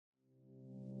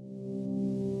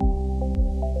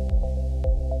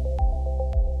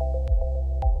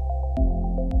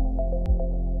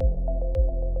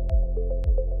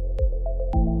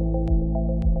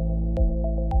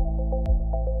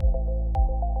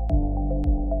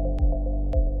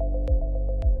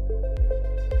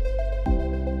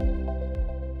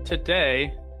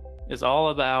today is all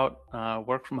about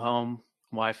work from home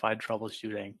Wi-Fi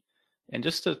troubleshooting. And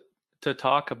just to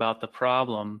talk about the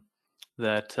problem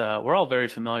that we're all very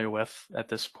familiar with at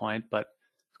this point, but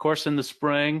of course in the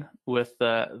spring with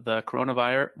the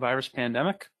coronavirus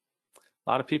pandemic, a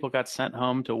lot of people got sent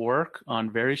home to work on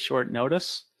very short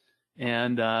notice,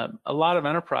 and a lot of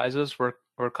enterprises were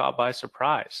caught by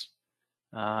surprise.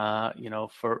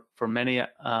 For many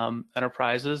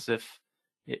enterprises,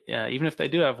 even if they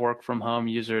do have work from home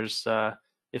users,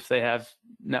 if they have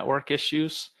network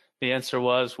issues, the answer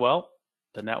was, well,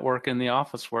 the network in the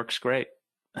office works great.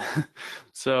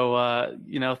 So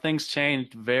things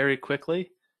changed very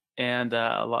quickly, and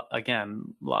a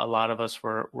lot of us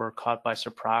were caught by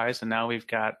surprise, and now we've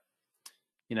got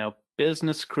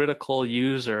business critical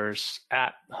users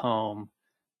at home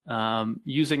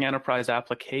using enterprise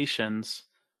applications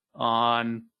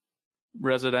on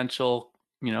residential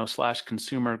 /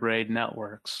 consumer grade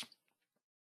networks.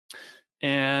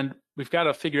 And we've got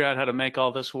to figure out how to make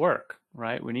all this work,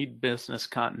 right? We need business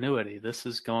continuity. This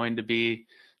is going to be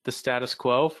the status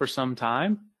quo for some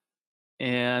time.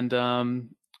 And,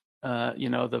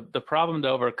 the problem to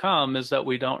overcome is that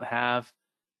we don't have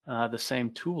the same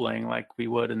tooling like we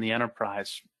would in the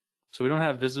enterprise. So we don't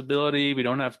have visibility, we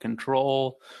don't have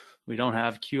control, we don't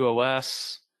have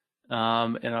QoS.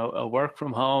 In a work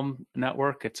from home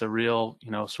network, it's a real,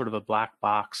 sort of a black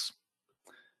box.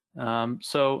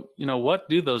 So what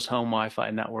do those home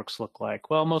Wi-Fi networks look like?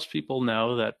 Well, most people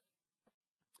know that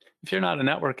if you're not a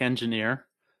network engineer,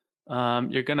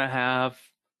 you're going to have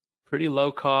pretty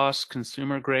low cost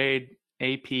consumer grade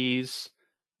APs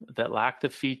that lack the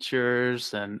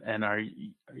features and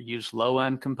use low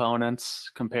end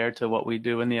components compared to what we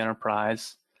do in the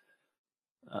enterprise.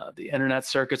 The internet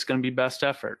circuit's going to be best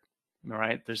effort,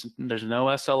 right? There's no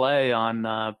SLA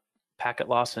on packet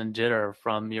loss and jitter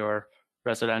from your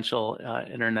residential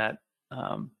internet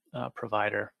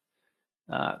provider.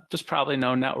 There's probably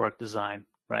no network design,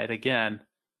 right? Again,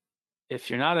 if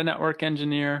you're not a network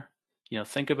engineer,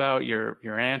 think about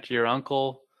your aunt or your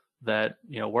uncle that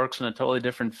works in a totally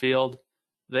different field.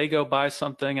 They go buy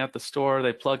something at the store,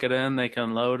 they plug it in, they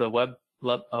can load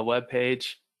a web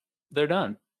page, they're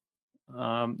done.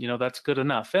 That's good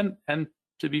enough, and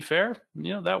to be fair,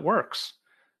 that works.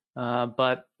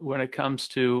 But when it comes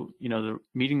to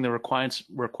meeting the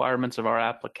requirements of our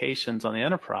applications on the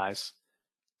enterprise,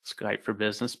 Skype for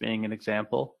Business being an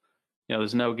example,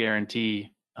 there's no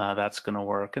guarantee that's going to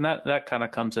work, and that kind of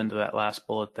comes into that last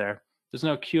bullet there. There's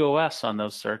no QoS on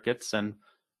those circuits, and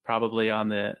probably on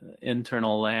the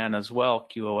internal LAN as well.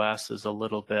 QoS is a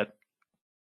little bit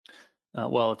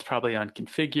it's probably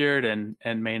unconfigured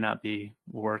and may not be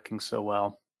working so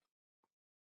well.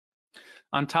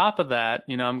 On top of that,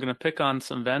 I'm going to pick on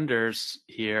some vendors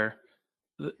here.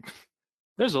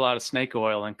 There's a lot of snake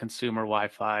oil in consumer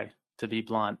Wi-Fi, to be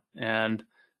blunt, and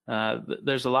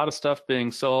there's a lot of stuff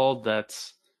being sold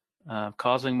that's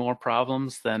causing more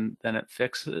problems than it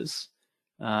fixes.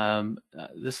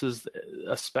 This is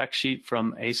a spec sheet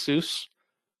from ASUS,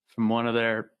 from one of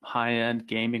their high-end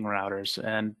gaming routers,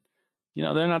 and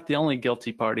they're not the only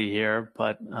guilty party here,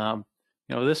 but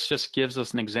this just gives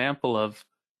us an example of,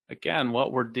 again,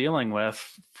 what we're dealing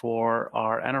with for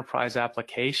our enterprise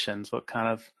applications, what kind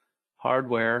of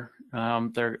hardware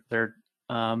they're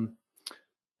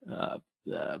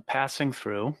passing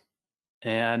through,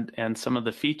 and some of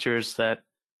the features that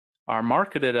are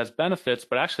marketed as benefits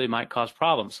but actually might cause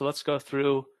problems. So let's go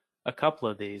through a couple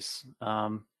of these.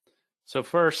 So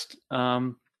first,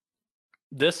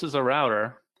 this is a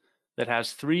router that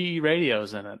has 3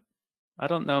 radios in it. I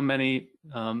don't know many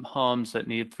homes that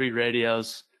need 3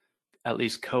 radios at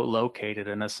least co-located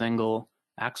in a single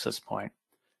access point.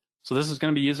 So this is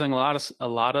going to be using a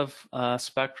lot of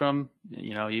spectrum.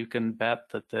 You can bet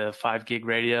that the 5 gig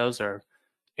radios are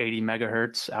 80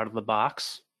 megahertz out of the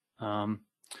box.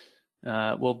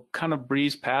 We'll kind of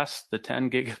breeze past the 10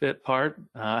 gigabit part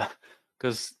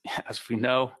because, as we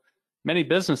know, many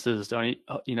businesses don't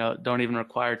even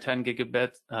require 10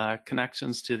 gigabit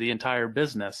connections to the entire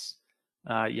business.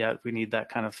 Yet we need that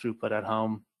kind of throughput at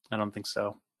home. I don't think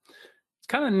so. It's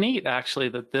kind of neat, actually,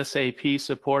 that this AP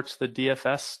supports the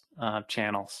DFS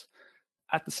channels.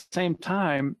 At the same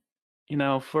time,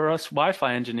 for us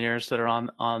Wi-Fi engineers that are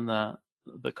on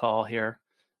the call here,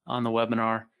 on the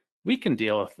webinar, we can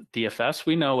deal with DFS.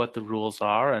 We know what the rules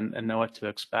are and know what to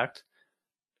expect.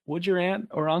 Would your aunt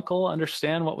or uncle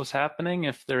understand what was happening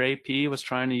if their AP was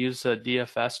trying to use a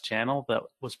DFS channel that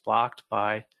was blocked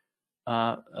by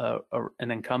an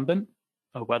incumbent,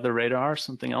 a weather radar,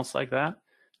 something else like that?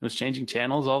 It was changing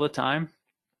channels all the time.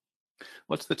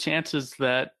 What's the chances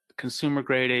that consumer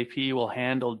grade AP will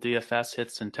handle DFS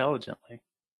hits intelligently.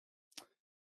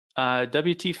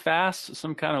 WT Fast,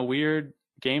 some kind of weird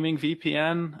gaming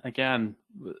VPN. Again,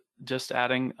 just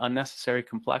adding unnecessary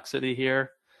complexity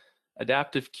here.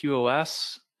 Adaptive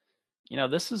QoS,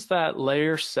 this is that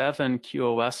layer 7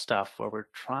 QoS stuff where we're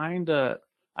trying to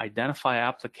identify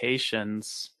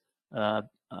applications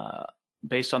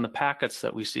based on the packets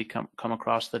that we see come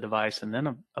across the device and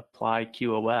then apply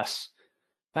QoS.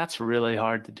 That's really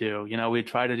hard to do. We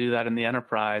try to do that in the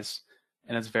enterprise,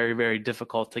 and it's very, very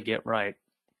difficult to get right.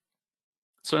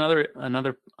 So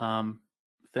another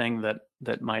thing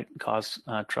that might cause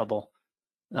trouble.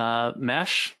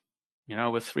 Mesh,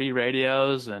 with 3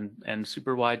 radios and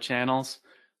super wide channels,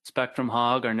 spectrum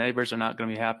hog, our neighbors are not going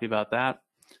to be happy about that.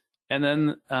 And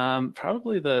then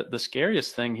probably the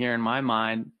scariest thing here in my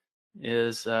mind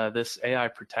is this AI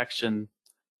protection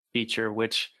feature,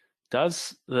 which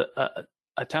does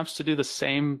attempts to do the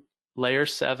same layer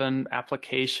 7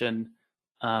 application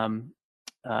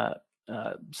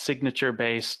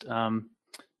signature-based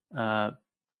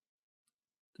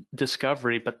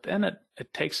discovery, but then it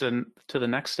takes it to the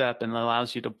next step and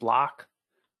allows you to block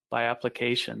by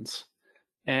applications.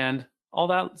 And all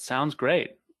that sounds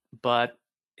great, but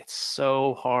it's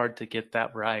so hard to get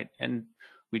that right. And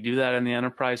we do that in the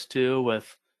enterprise too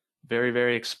with very,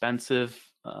 very expensive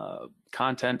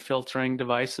content filtering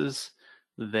devices.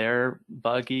 They're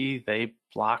buggy. They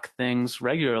block things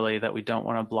regularly that we don't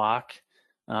want to block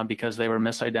because they were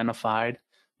misidentified.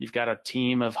 You've got a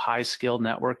team of high-skilled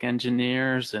network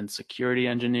engineers and security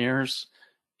engineers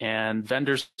and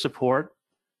vendor support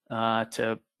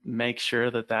to make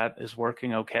sure that is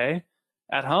working okay.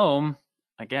 At home,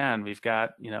 again, we've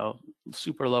got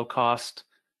super low-cost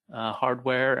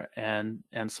hardware and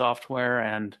software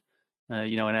and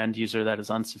an end user that is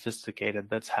unsophisticated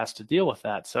that has to deal with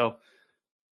that. So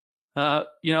a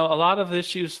lot of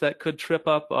issues that could trip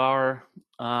up our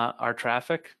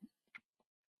traffic.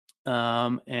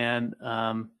 Not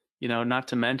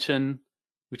to mention,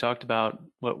 we talked about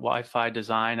what Wi-Fi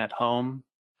design at home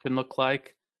can look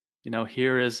like.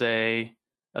 Here is a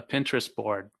Pinterest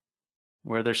board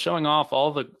where they're showing off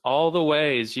all the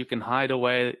ways you can hide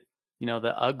away,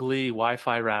 the ugly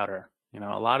Wi-Fi router.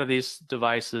 A lot of these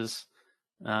devices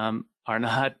are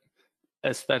not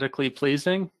aesthetically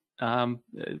pleasing,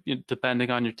 depending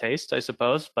on your taste, I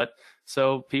suppose. But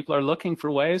so people are looking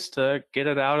for ways to get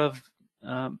it out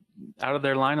of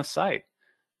their line of sight.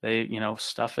 They,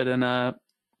 stuff it in a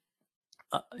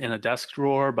desk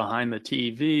drawer, behind the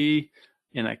TV,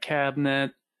 in a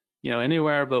cabinet,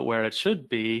 anywhere but where it should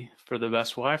be for the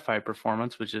best Wi-Fi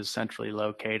performance, which is centrally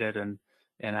located and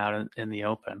out in the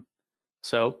open.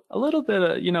 So a little bit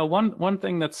of, one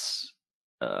thing that's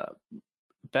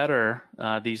better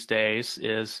these days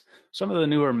is some of the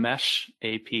newer mesh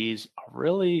APs are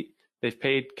really, they've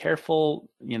paid careful,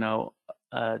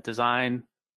 design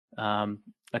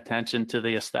attention to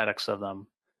the aesthetics of them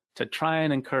to try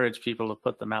and encourage people to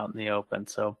put them out in the open.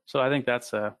 So I think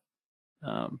that's a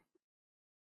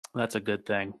good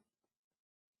thing.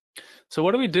 So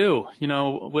what do we do?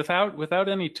 Without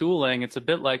any tooling, it's a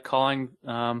bit like calling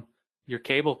your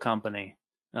cable company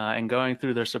and going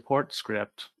through their support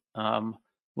script,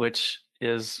 which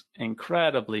is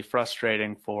incredibly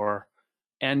frustrating for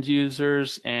end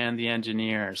users and the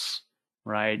engineers,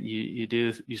 right?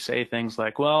 You say things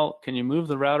like, well, can you move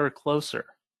the router closer?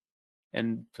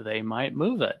 And they might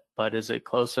move it, but is it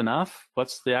close enough?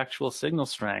 What's the actual signal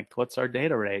strength? What's our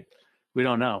data rate? We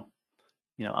don't know.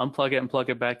 Unplug it and plug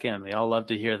it back in. They all love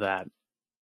to hear that.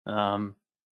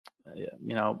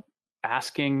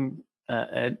 Asking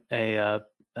a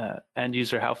end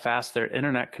user how fast their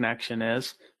internet connection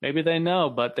is, maybe they know,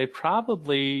 but they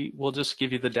probably will just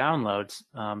give you the downloads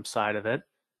side of it.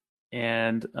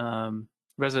 And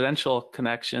residential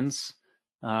connections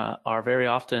are very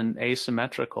often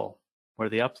asymmetrical, where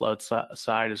the upload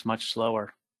side is much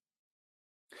slower.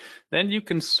 Then you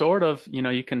can sort of,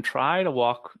 you can try to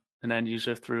walk an end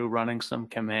user through running some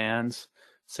commands,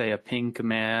 say a ping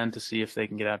command to see if they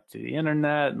can get out to the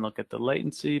internet and look at the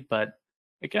latency. But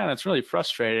again, it's really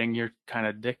frustrating. You're kind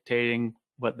of dictating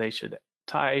what they should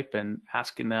type and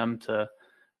asking them to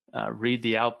read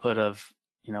the output of,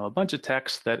 a bunch of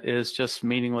text that is just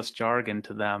meaningless jargon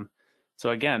to them.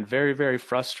 So again, very, very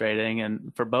frustrating,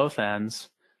 and for both ends.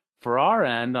 For our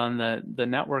end, on the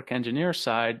network engineer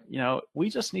side, we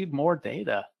just need more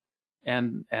data,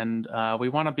 and we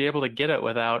want to be able to get it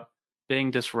without being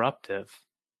disruptive.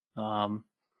 So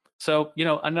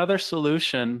another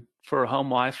solution for home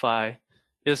Wi-Fi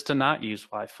is to not use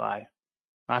Wi-Fi.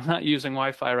 I'm not using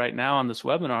Wi-Fi right now on this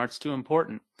webinar. It's too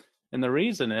important. And the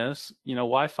reason is,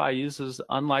 Wi-Fi uses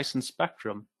unlicensed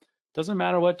spectrum. Doesn't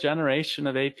matter what generation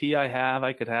of AP I have.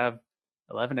 I could have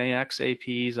 11AX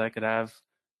APs, I could have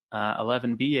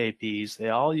 11B APs. They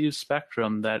all use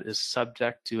spectrum that is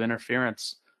subject to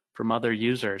interference from other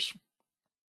users.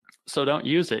 So don't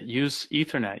use it. Use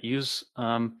Ethernet. Use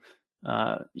run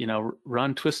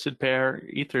twisted pair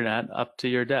Ethernet up to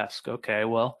your desk. Okay,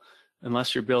 well,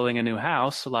 unless you're building a new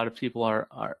house, a lot of people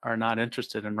are not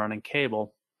interested in running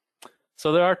cable.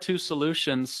 So there are two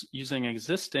solutions using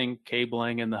existing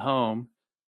cabling in the home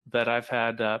that I've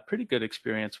had pretty good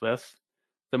experience with.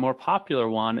 The more popular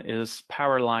one is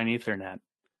power line Ethernet.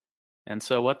 And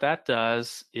so what that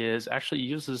does is actually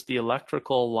uses the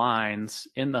electrical lines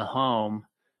in the home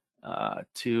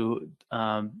to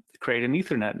create an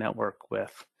Ethernet network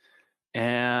with.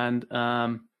 And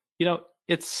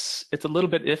it's a little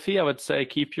bit iffy. I would say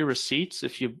keep your receipts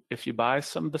if you buy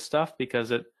some of the stuff,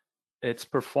 because its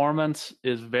performance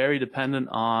is very dependent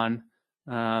on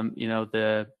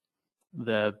the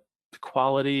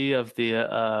quality of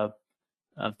the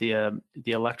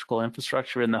electrical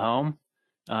infrastructure in the home.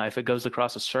 If it goes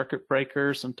across a circuit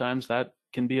breaker, sometimes that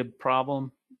can be a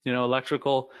problem.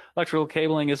 Electrical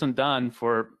cabling isn't done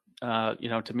for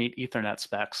to meet Ethernet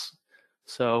specs.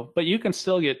 So, but you can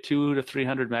still get 200 to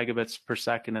 300 megabits per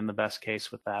second in the best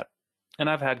case with that, and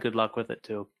I've had good luck with it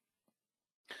too.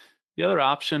 The other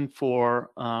option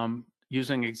for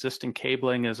using existing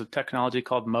cabling is a technology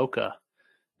called MoCA.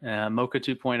 MoCA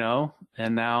 2.0,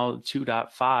 and now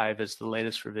 2.5 is the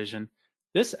latest revision.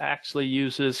 This actually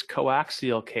uses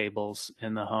coaxial cables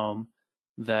in the home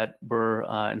that were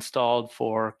installed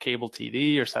for cable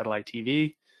TV or satellite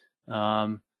TV.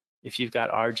 If you've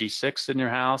got RG6 in your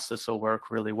house, this will work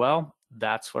really well.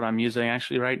 That's what I'm using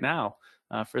actually right now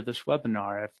for this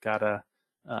webinar. I've got a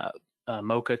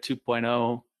MoCA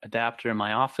 2.0 adapter in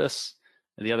my office.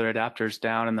 The other adapter is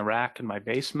down in the rack in my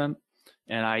basement,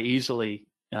 and I easily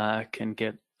can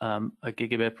get a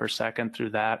gigabit per second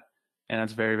through that, and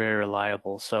it's very, very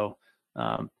reliable. So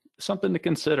something to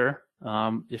consider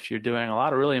if you're doing a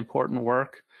lot of really important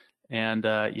work, and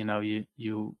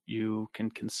you can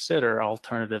consider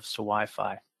alternatives to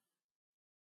Wi-Fi.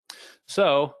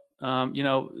 So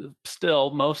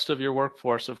still most of your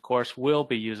workforce, of course, will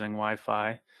be using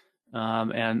Wi-Fi.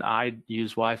 And I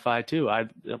use Wi-Fi too.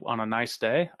 On a nice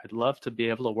day, I'd love to be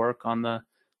able to work on the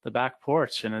back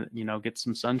porch and get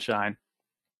some sunshine.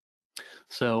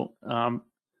 So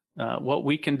what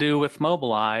we can do with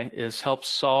Mobileye is help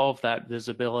solve that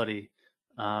visibility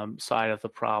side of the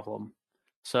problem.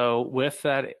 So with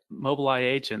that Mobileye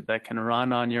agent that can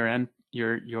run on your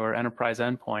enterprise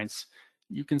endpoints,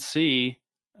 you can see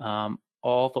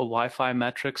all the Wi-Fi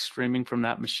metrics streaming from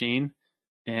that machine,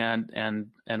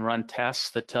 and run tests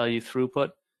that tell you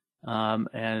throughput,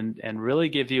 and really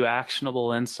give you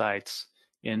actionable insights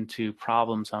into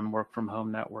problems on work from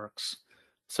home networks.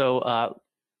 So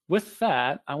with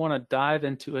that, I want to dive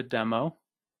into a demo.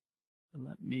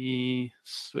 Let me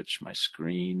switch my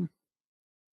screen.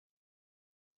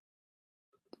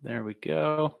 There we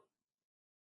go.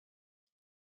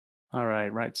 All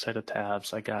right set of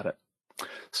tabs, I got it.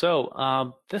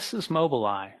 So this is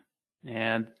Mobileye,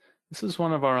 and this is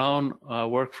one of our own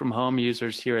work from home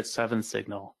users here at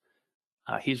 7Signal.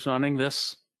 He's running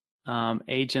this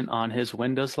agent on his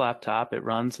Windows laptop. It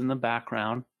runs in the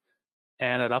background,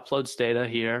 and it uploads data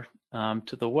here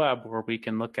to the web where we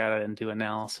can look at it and do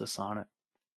analysis on it.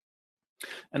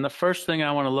 And the first thing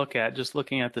I want to look at, just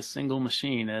looking at the single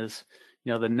machine, is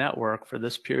the network for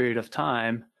this period of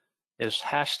time is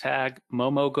hashtag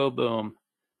 #MomoGoBoom.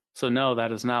 So no,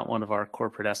 that is not one of our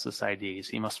corporate SSIDs.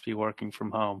 He must be working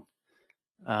from home.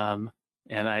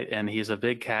 And he's a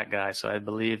big cat guy, so I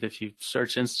believe if you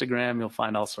search Instagram, you'll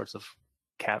find all sorts of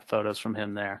cat photos from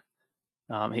him there.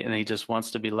 And he just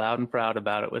wants to be loud and proud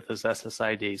about it with his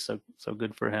SSID, so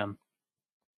good for him.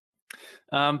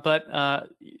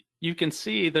 But you can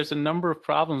see there's a number of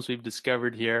problems we've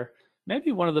discovered here.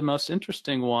 Maybe one of the most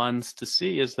interesting ones to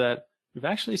see is that we've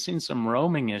actually seen some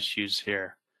roaming issues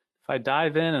here. If I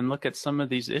dive in and look at some of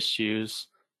these issues,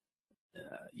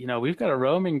 we've got a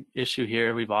roaming issue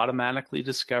here. We've automatically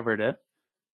discovered it.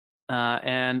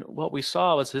 And what we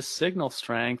saw was his signal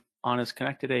strength on his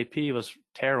connected AP was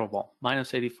terrible,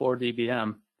 -84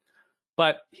 dBm.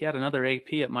 But he had another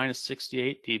AP at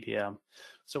 -68 dBm.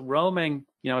 So roaming,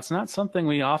 it's not something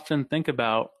we often think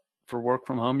about for work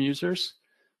from home users,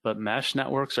 but mesh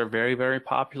networks are very, very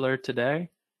popular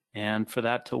today. And for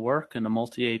that to work in a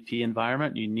multi-AP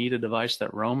environment, you need a device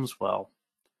that roams well.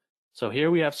 So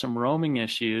here we have some roaming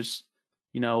issues.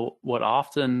 What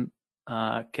often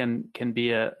can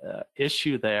be a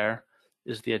issue there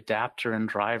is the adapter and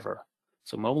driver.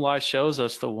 So Mobileye shows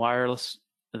us the wireless,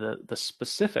 the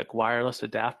specific wireless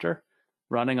adapter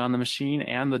running on the machine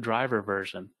and the driver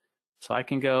version. So I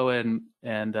can go and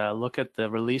look at the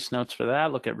release notes for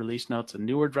that, look at release notes of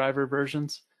newer driver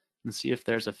versions, and see if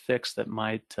there's a fix that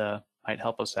might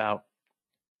help us out.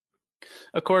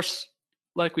 Of course,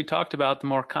 like we talked about, the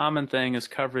more common thing is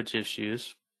coverage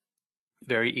issues.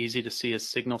 Very easy to see his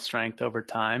signal strength over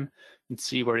time and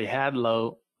see where he had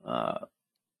low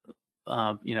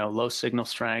signal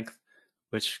strength,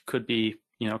 which could be,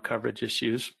 coverage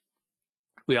issues.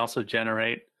 We also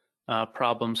generate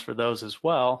problems for those as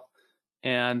well.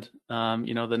 And,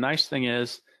 the nice thing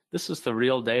is this is the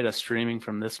real data streaming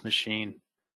from this machine.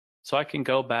 So I can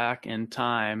go back in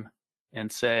time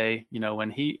and say,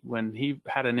 when he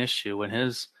had an issue, when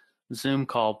his Zoom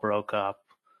call broke up,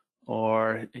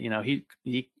 or,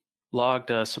 he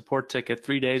logged a support ticket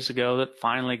 3 days ago that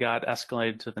finally got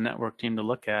escalated to the network team to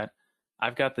look at.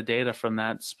 I've got the data from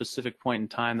that specific point in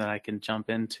time that I can jump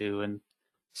into and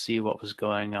see what was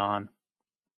going on.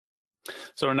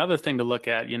 So another thing to look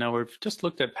at, we've just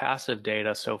looked at passive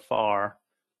data so far,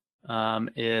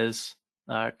 is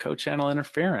co-channel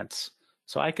interference.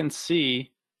 So I can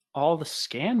see all the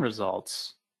scan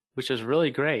results, which is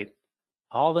really great.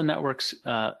 All the network's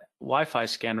Wi-Fi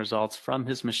scan results from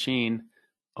his machine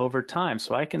over time.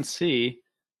 So I can see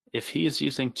if he is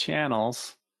using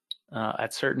channels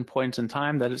at certain points in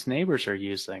time that his neighbors are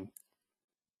using,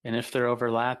 and if they're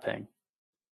overlapping.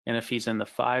 And if he's in the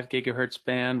 5 gigahertz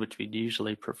band, which we'd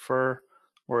usually prefer,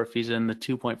 or if he's in the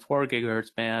 2.4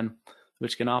 gigahertz band,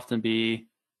 which can often be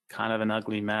kind of an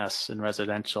ugly mess in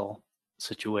residential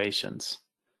situations.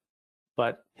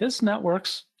 But his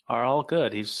networks are all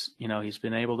good. He's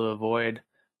been able to avoid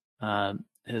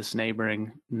his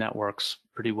neighboring networks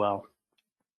pretty well.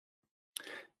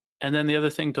 And then the other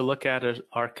thing to look at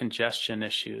are congestion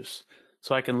issues.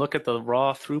 So I can look at the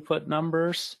raw throughput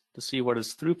numbers to see what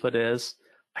his throughput is.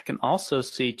 I can also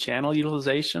see channel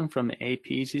utilization from the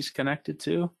APs he's connected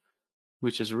to,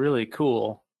 which is really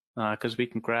cool because we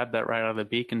can grab that right out of the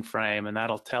beacon frame, and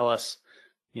that'll tell us,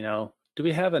 do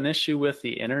we have an issue with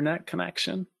the internet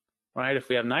connection, right? If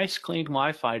we have nice clean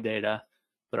Wi-Fi data,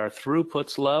 but our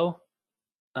throughput's low,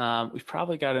 we've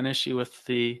probably got an issue with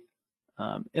the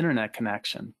internet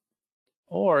connection.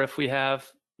 Or if we have,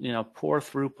 poor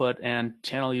throughput and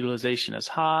channel utilization is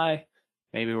high,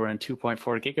 maybe we're in 2.4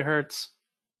 gigahertz,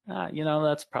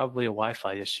 that's probably a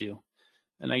Wi-Fi issue.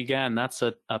 And again, that's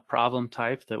a problem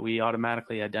type that we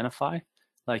automatically identify.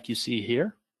 Like you see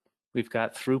here, we've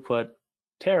got throughput,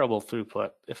 terrible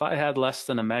throughput. If I had less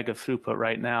than a meg of throughput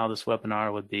right now, this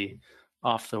webinar would be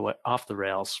off the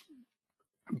rails.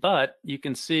 But you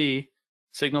can see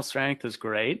signal strength is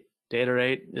great. Data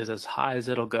rate is as high as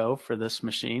it'll go for this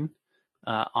machine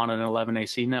on an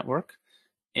 11AC network.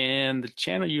 And the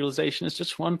channel utilization is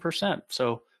just 1%.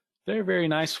 So very, very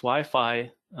nice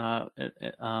Wi-Fi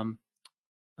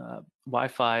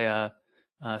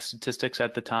statistics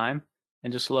at the time,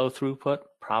 and just low throughput,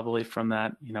 probably from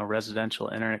that residential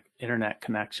internet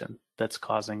connection that's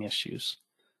causing issues.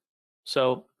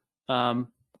 So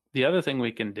the other thing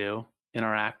we can do in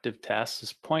our active tests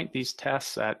is point these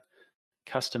tests at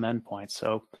custom endpoints.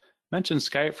 So I mentioned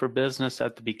Skype for Business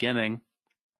at the beginning.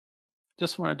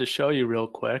 Just wanted to show you real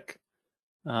quick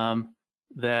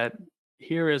that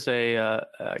here is a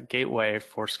gateway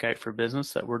for Skype for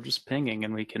Business that we're just pinging,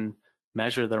 and we can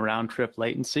measure the round trip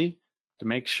latency to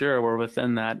make sure we're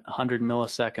within that 100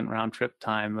 millisecond round trip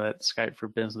time that Skype for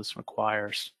Business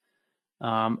requires.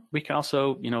 We can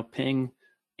also, ping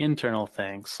internal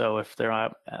things. So if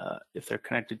they're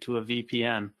connected to a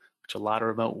VPN, which a lot of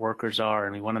remote workers are,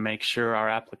 and we want to make sure our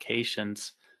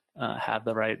applications have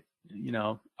the right,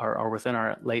 are within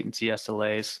our latency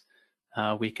SLAs,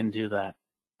 we can do that.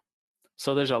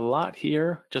 So there's a lot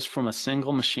here just from a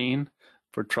single machine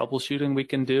for troubleshooting we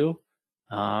can do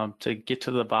to get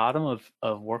to the bottom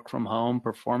of work from home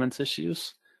performance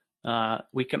issues.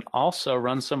 We can also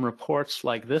run some reports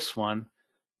like this one,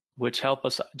 which help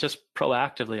us just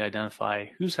proactively identify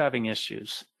who's having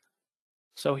issues.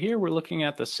 So here we're looking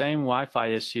at the same Wi-Fi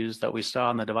issues that we saw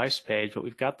on the device page, but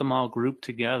we've got them all grouped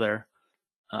together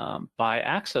by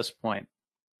access point.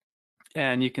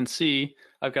 And you can see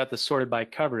I've got this sorted by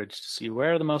coverage to see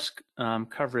where are the most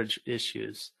coverage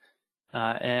issues.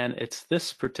 And it's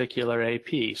this particular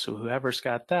AP. So whoever's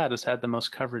got that has had the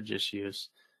most coverage issues.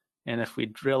 And if we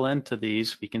drill into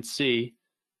these, we can see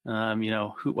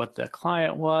what the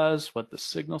client was, what the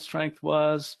signal strength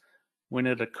was, when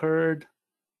it occurred,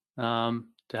 to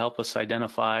help us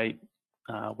identify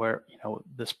where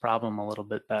this problem a little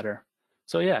bit better.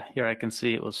 So yeah, here I can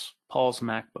see it was Paul's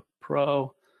MacBook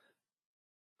Pro.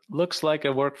 Looks like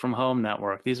a work from home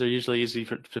network. These are usually easy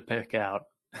to pick out.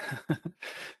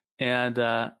 and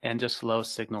just low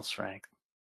signal strength.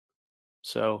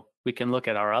 So we can look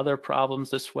at our other problems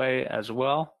this way as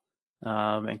well,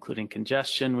 including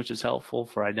congestion, which is helpful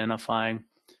for identifying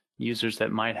users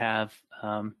that might have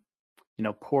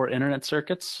poor internet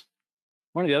circuits.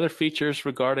 One of the other features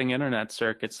regarding internet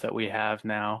circuits that we have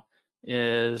now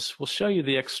is we'll show you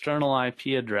the external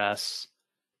IP address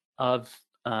of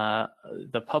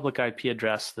the public IP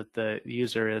address that the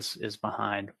user is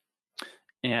behind.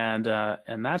 And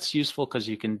that's useful because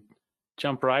you can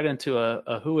jump right into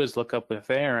a whois lookup with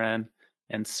Aaron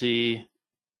and see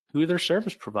who their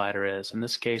service provider is. In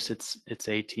this case, it's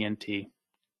AT&T.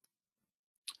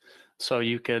 So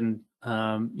you can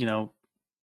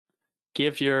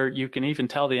you can even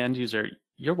tell the end user,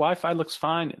 your Wi-Fi looks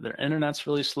fine, their internet's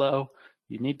really slow,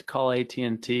 you need to call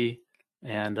AT&T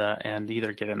and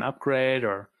either get an upgrade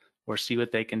or see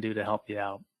what they can do to help you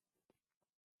out.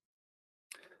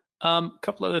 A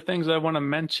couple other things I want to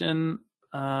mention.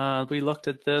 We looked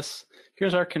at this.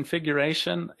 Here's our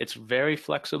configuration. It's very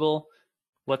flexible.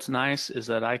 What's nice is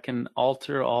that I can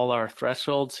alter all our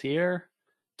thresholds here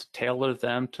to tailor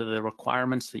them to the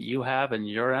requirements that you have in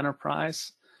your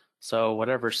enterprise. So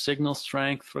whatever signal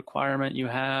strength requirement you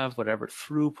have, whatever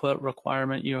throughput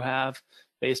requirement you have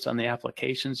based on the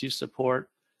applications you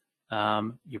support,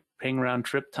 your ping round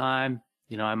trip time,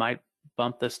 I might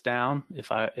bump this down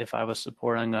if I was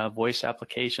supporting voice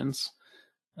applications.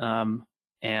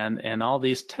 And all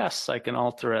these tests I can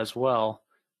alter as well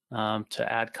to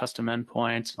add custom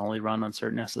endpoints and only run on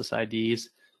certain SSIDs. It's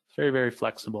very, very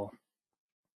flexible.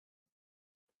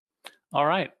 All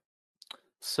right,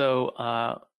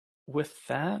 so with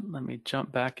that, let me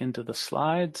jump back into the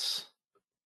slides.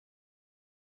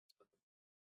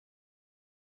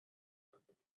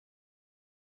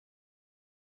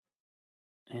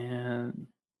 And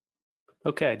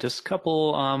okay, just a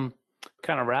couple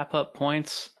kind of wrap-up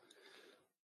points.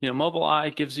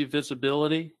 Mobileye gives you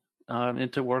visibility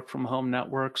into work from home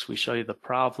networks. We show you the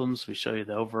problems, we show you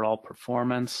the overall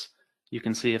performance. You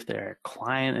can see if there are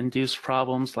client-induced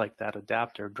problems like that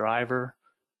adapter driver.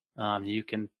 You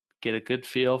can get a good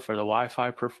feel for the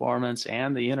Wi-Fi performance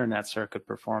and the internet circuit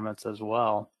performance as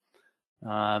well.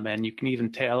 And you can even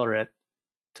tailor it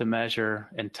to measure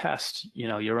and test,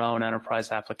 your own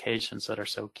enterprise applications that are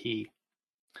so key.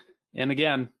 And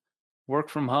again, work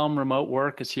from home, remote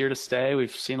work is here to stay.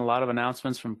 We've seen a lot of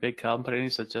announcements from big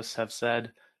companies that just have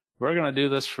said, we're going to do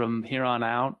this from here on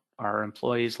out. Our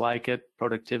employees like it.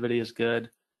 Productivity is good.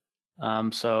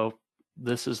 So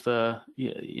this is the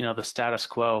status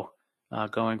quo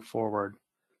going forward.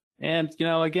 And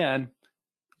again,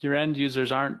 your end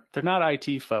users they're not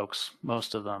IT folks,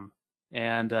 most of them,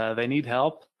 and they need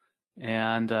help,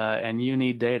 and you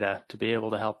need data to be able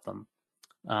to help them.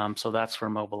 So that's where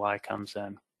Mobileye comes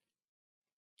in.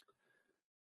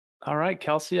 All right,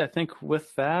 Kelsey, I think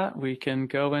with that we can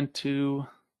go into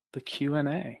the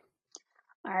Q&A.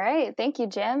 All right, thank you,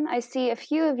 Jim. I see a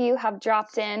few of you have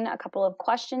dropped in a couple of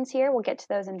questions here. We'll get to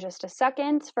those in just a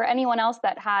second. For anyone else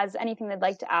that has anything they'd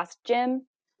like to ask Jim,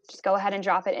 just go ahead and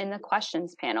drop it in the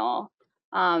questions panel.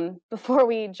 Before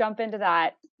we jump into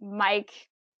that, Mike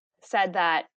said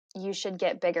that you should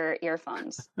get bigger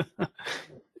earphones.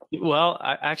 Well,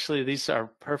 actually, these are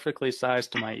perfectly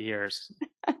sized to my ears.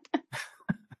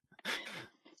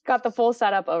 Got the full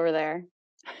setup over there.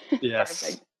 Yes.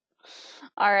 Perfect.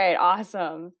 All right,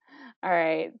 awesome. All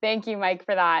right, thank you, Mike,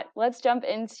 for that. Let's jump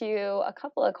into a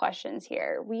couple of questions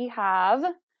here. We have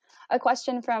a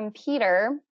question from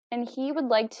Peter, and he would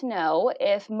like to know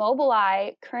if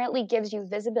Mobileye currently gives you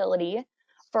visibility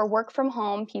for work from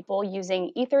home people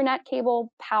using Ethernet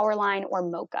cable, Powerline, or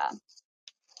MoCA.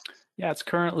 Yeah, it's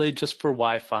currently just for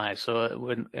Wi-Fi. So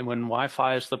when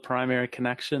Wi-Fi is the primary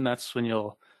connection, that's when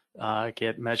you'll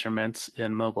get measurements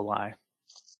in Mobileye.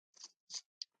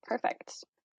 Perfect.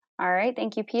 All right,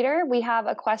 thank you, Peter. We have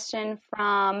a question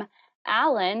from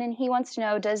Alan, and he wants to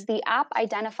know, does the app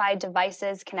identify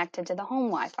devices connected to the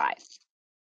home Wi-Fi?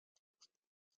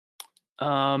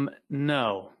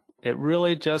 No, it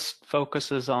really just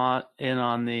focuses on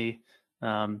the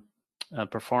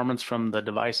performance from the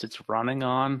device it's running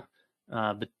on.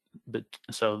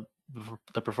 So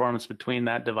the performance between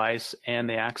that device and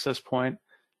the access point,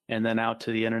 and then out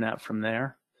to the internet from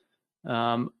there.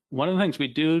 One of the things we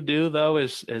do though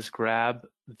is grab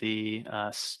the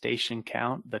station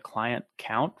count, the client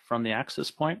count from the access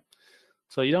point.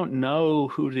 So you don't know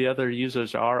who the other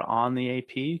users are on the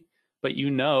AP, but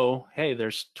hey,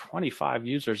 there's 25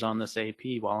 users on this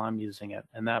AP while I'm using it,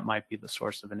 and that might be the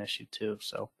source of an issue too.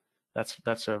 So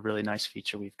that's a really nice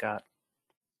feature we've got.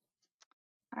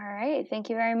 All right, thank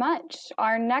you very much.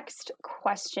 Our next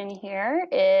question here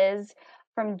is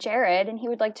from Jared, and he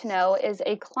would like to know, is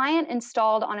a client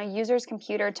installed on a user's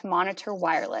computer to monitor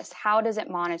wireless? How does it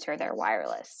monitor their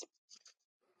wireless?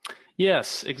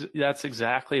 Yes, that's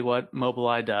exactly what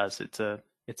Mobileye does. It's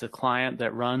a client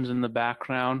that runs in the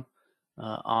background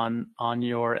on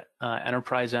your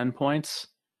enterprise endpoints,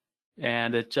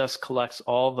 and it just collects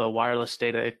all the wireless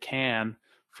data it can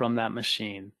from that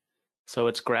machine. So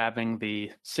it's grabbing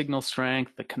the signal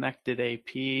strength, the connected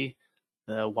AP,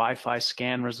 the Wi-Fi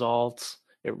scan results.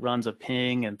 It runs a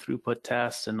ping and throughput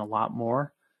tests and a lot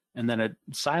more. And then it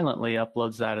silently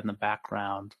uploads that in the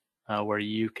background where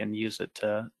you can use it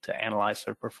to analyze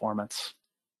their performance.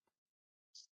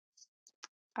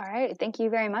 All right, thank you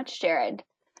very much, Jared.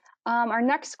 Our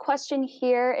next question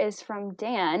here is from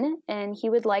Dan, and he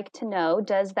would like to know,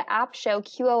 does the app show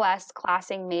QoS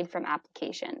classing made from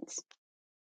applications?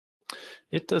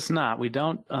 It does not.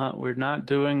 We're not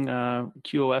doing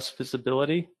QoS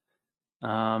visibility,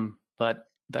 but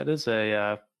that is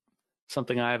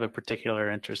something I have a particular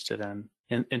interest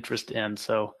in.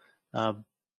 So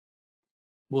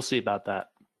we'll see about that.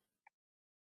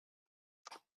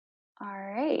 All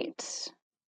right,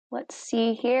 let's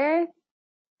see here.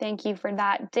 Thank you for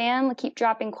that, Dan. We'll keep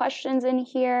dropping questions in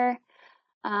here.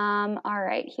 All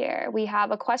right, here we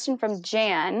have a question from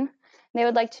Jan. They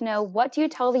would like to know, what do you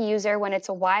tell the user when it's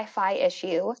a Wi-Fi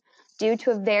issue due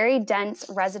to a very dense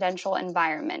residential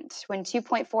environment, when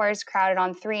 2.4 is crowded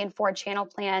on 3 and 4 channel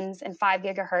plans and 5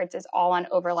 gigahertz is all on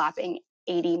overlapping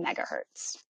 80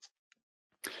 megahertz?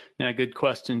 Yeah, good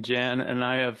question, Jan. And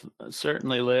I have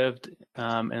certainly lived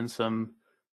in some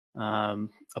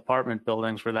apartment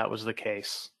buildings where that was the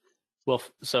case. Well,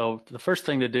 so the first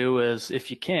thing to do is,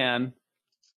 if you can,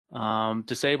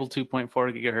 disable 2.4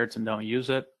 gigahertz and don't use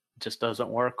it. It just doesn't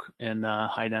work in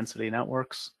high density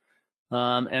networks.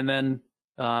 And then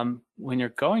when you're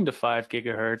going to 5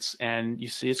 gigahertz and you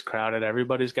see it's crowded,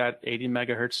 everybody's got 80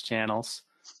 megahertz channels,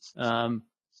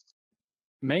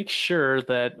 make sure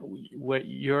that what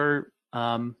you're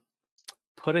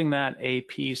putting that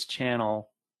AP's channel,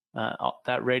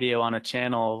 that radio on a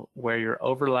channel where you're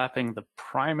overlapping the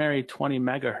primary 20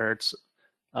 megahertz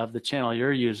of the channel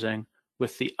you're using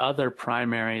with the other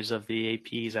primaries of the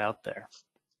APs out there.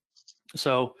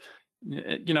 So,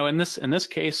 in this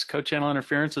case, co-channel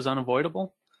interference is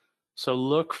unavoidable. So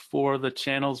look for the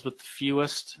channels with the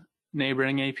fewest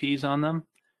neighboring APs on them,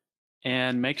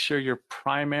 and make sure your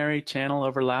primary channel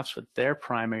overlaps with their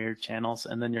primary channels,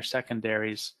 and then your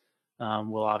secondaries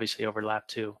will obviously overlap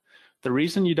too. The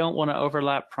reason you don't want to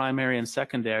overlap primary and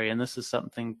secondary, and this is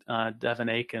something Devin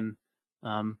Aiken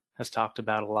has talked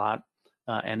about a lot,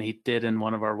 and he did in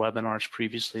one of our webinars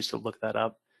previously, so look that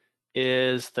up,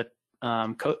 is the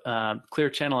clear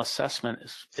channel assessment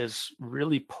is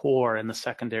really poor in the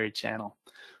secondary channel.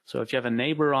 So if you have a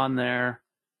neighbor on there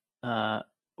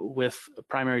with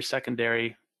primary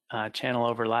secondary channel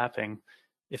overlapping,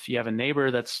 if you have a neighbor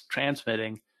that's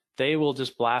transmitting, they will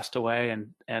just blast away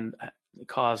and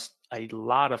cause a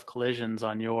lot of collisions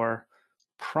on your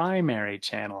primary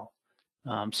channel.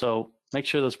 So make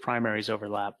sure those primaries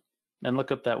overlap, and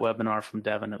look up that webinar from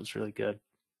Devin. It was really good.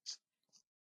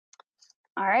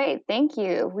 All right, thank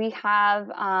you. We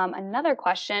have another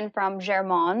question from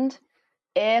Germond.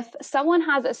 If someone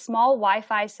has a small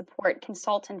Wi-Fi support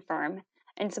consultant firm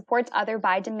and supports other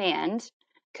by demand,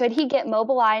 could he get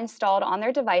Mobileye installed on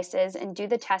their devices and do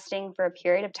the testing for a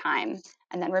period of time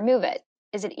and then remove it?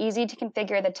 Is it easy to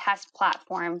configure the test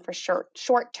platform for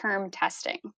short-term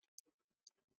testing?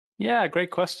 Yeah,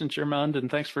 great question, Germond,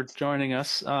 and thanks for joining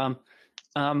us.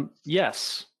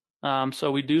 Yes,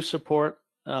 so we do support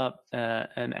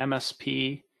an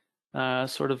MSP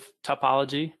sort of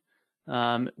topology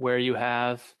where you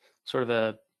have sort of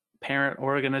a parent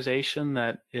organization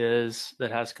that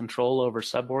has control over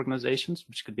sub-organizations,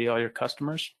 which could be all your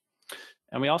customers.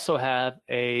 And we also have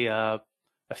a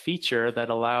feature that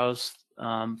allows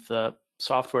the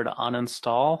software to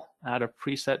uninstall at a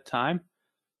preset time.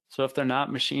 So if they're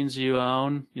not machines you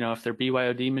own, if they're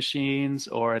BYOD machines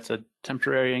or it's a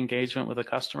temporary engagement with a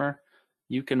customer,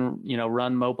 you can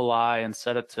run Mobileye and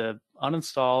set it to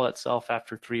uninstall itself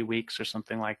after 3 weeks or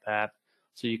something like that.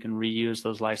 So you can reuse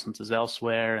those licenses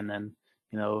elsewhere, and then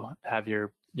have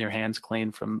your hands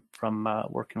clean from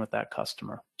working with that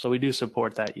customer. So we do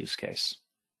support that use case.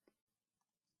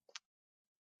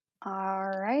 All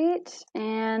right,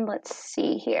 and let's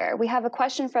see here. We have a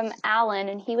question from Alan,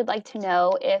 and he would like to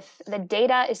know if the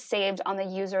data is saved on the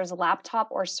user's laptop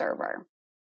or server.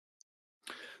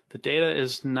 The data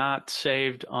is not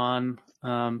saved on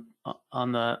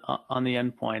on the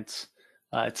endpoints.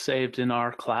 It's saved in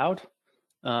our cloud.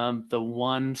 The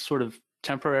one sort of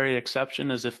temporary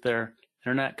exception is if their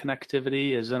internet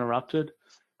connectivity is interrupted.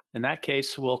 In that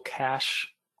case, we'll cache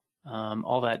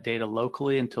all that data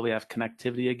locally until we have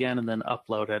connectivity again, and then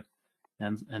upload it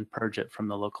and purge it from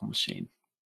the local machine.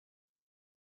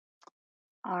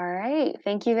 All right,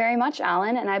 thank you very much,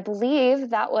 Alan. And I believe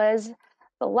that was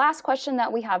the last question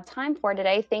that we have time for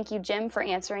today. Thank you, Jim, for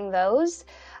answering those.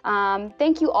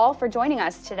 Thank you all for joining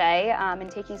us today and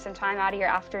taking some time out of your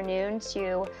afternoon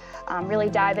to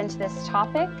really dive into this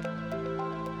topic.